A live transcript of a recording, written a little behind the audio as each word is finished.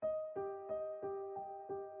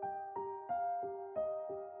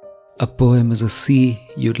A poem is a sea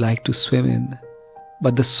you'd like to swim in,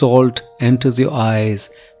 but the salt enters your eyes,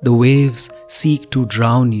 the waves seek to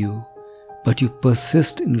drown you, but you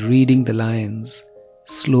persist in reading the lines.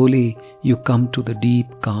 Slowly you come to the deep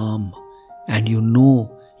calm, and you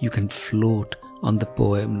know you can float on the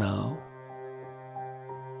poem now.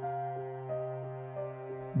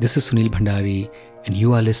 This is Sunil Bhandari, and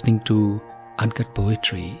you are listening to Uncut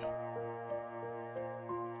Poetry.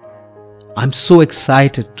 I'm so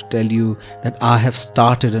excited to tell you that I have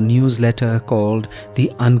started a newsletter called The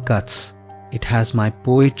Uncuts. It has my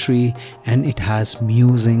poetry and it has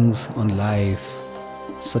musings on life.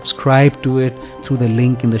 Subscribe to it through the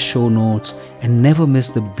link in the show notes and never miss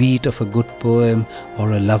the beat of a good poem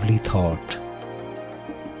or a lovely thought.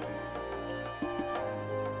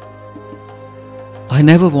 I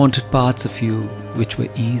never wanted parts of you which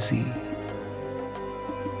were easy.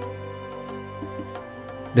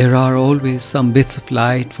 There are always some bits of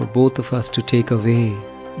light for both of us to take away,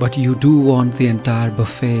 but you do want the entire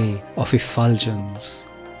buffet of effulgence.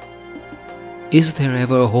 Is there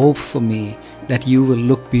ever hope for me that you will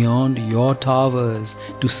look beyond your towers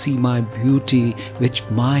to see my beauty which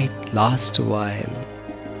might last a while?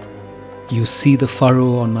 You see the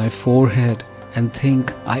furrow on my forehead and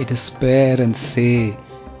think I despair and say,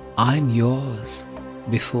 I'm yours,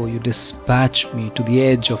 before you dispatch me to the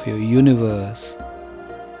edge of your universe.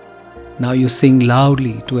 Now you sing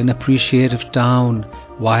loudly to an appreciative town,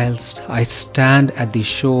 whilst I stand at the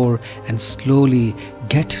shore and slowly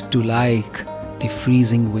get to like the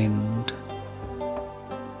freezing wind.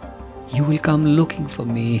 You will come looking for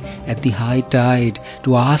me at the high tide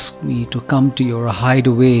to ask me to come to your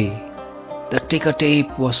hideaway. The ticker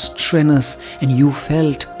tape was strenuous and you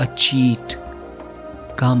felt a cheat.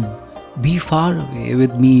 Come, be far away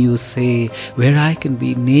with me, you say, where I can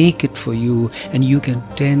be naked for you and you can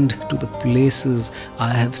tend to the places I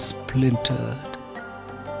have splintered.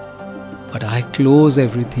 But I close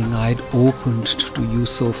everything I'd opened to you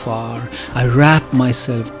so far. I wrap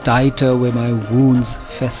myself tighter where my wounds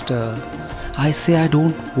fester. I say I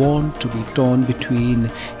don't want to be torn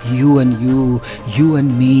between you and you, you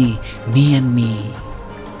and me and me.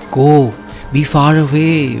 Go, be far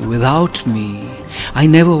away without me. I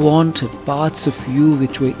never wanted parts of you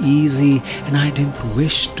which were easy, and I didn't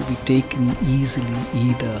wish to be taken easily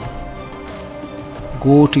either.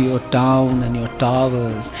 Go to your town and your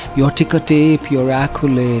towers, your ticker tape, your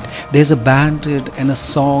accolade. There's a bandit and a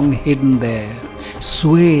song hidden there.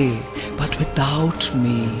 Sway, but without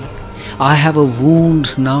me. I have a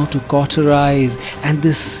wound now to cauterize, and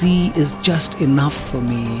this sea is just enough for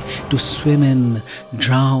me to swim in,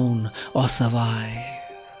 drown, or survive.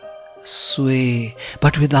 Sway,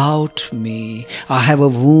 but without me. I have a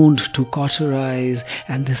wound to cauterize,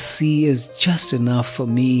 and the sea is just enough for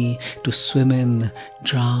me to swim in,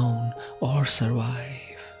 drown, or survive.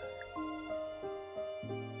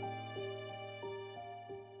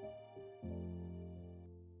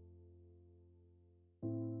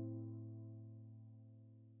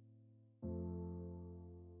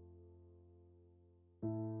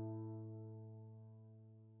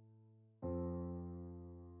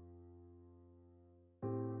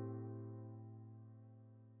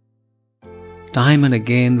 Time and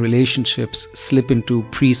again, relationships slip into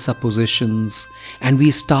presuppositions, and we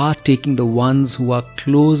start taking the ones who are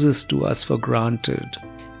closest to us for granted.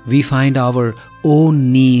 We find our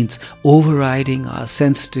own needs overriding our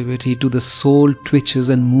sensitivity to the soul twitches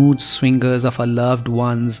and mood swingers of our loved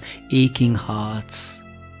ones' aching hearts.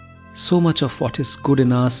 So much of what is good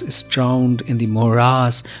in us is drowned in the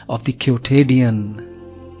morass of the quotidian.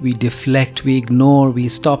 We deflect, we ignore, we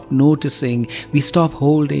stop noticing, we stop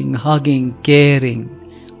holding, hugging, caring.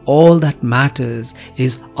 All that matters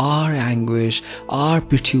is our anguish, our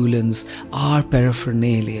petulance, our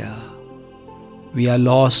paraphernalia. We are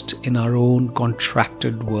lost in our own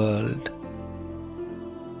contracted world.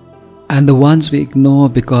 And the ones we ignore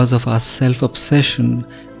because of our self-obsession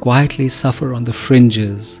quietly suffer on the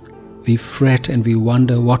fringes. We fret and we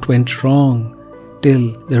wonder what went wrong,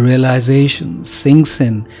 till the realization sinks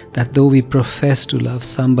in that though we profess to love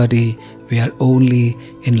somebody, we are only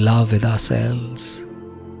in love with ourselves.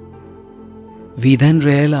 We then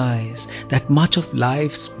realize that much of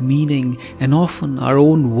life's meaning and often our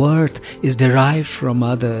own worth is derived from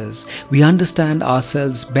others. We understand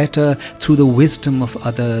ourselves better through the wisdom of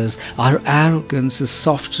others. Our arrogance is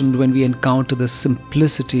softened when we encounter the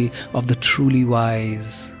simplicity of the truly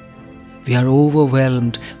wise. We are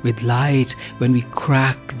overwhelmed with light when we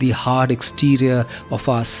crack the hard exterior of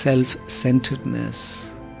our self-centeredness.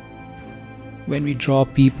 When we draw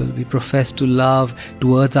people we profess to love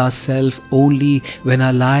towards ourselves only when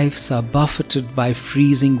our lives are buffeted by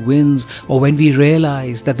freezing winds, or when we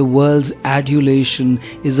realize that the world's adulation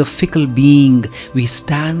is a fickle being, we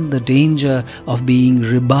stand the danger of being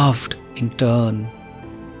rebuffed in turn.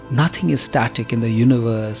 Nothing is static in the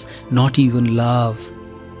universe, not even love.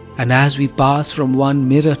 And as we pass from one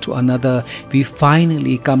mirror to another, we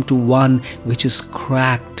finally come to one which is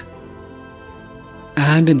cracked.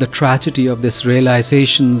 And in the tragedy of this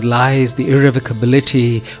realization lies the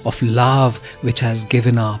irrevocability of love which has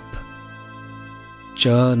given up.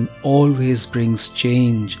 Churn always brings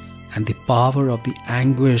change, and the power of the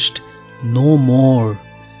anguished no more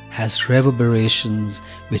has reverberations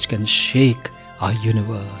which can shake our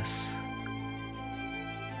universe.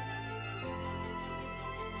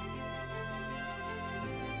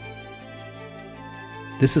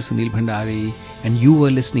 This is Sunil Bhandari, and you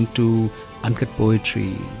were listening to Uncut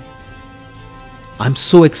Poetry. I'm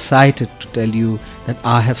so excited to tell you that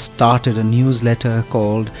I have started a newsletter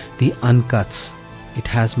called The Uncuts. It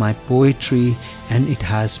has my poetry and it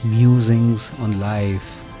has musings on life.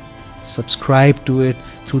 Subscribe to it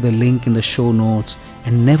through the link in the show notes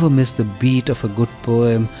and never miss the beat of a good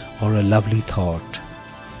poem or a lovely thought.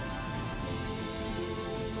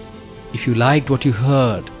 If you liked what you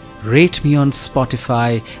heard, rate me on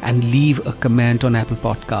Spotify and leave a comment on Apple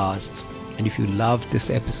Podcasts. And if you loved this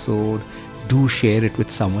episode, do share it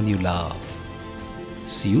with someone you love.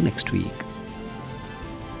 See you next week.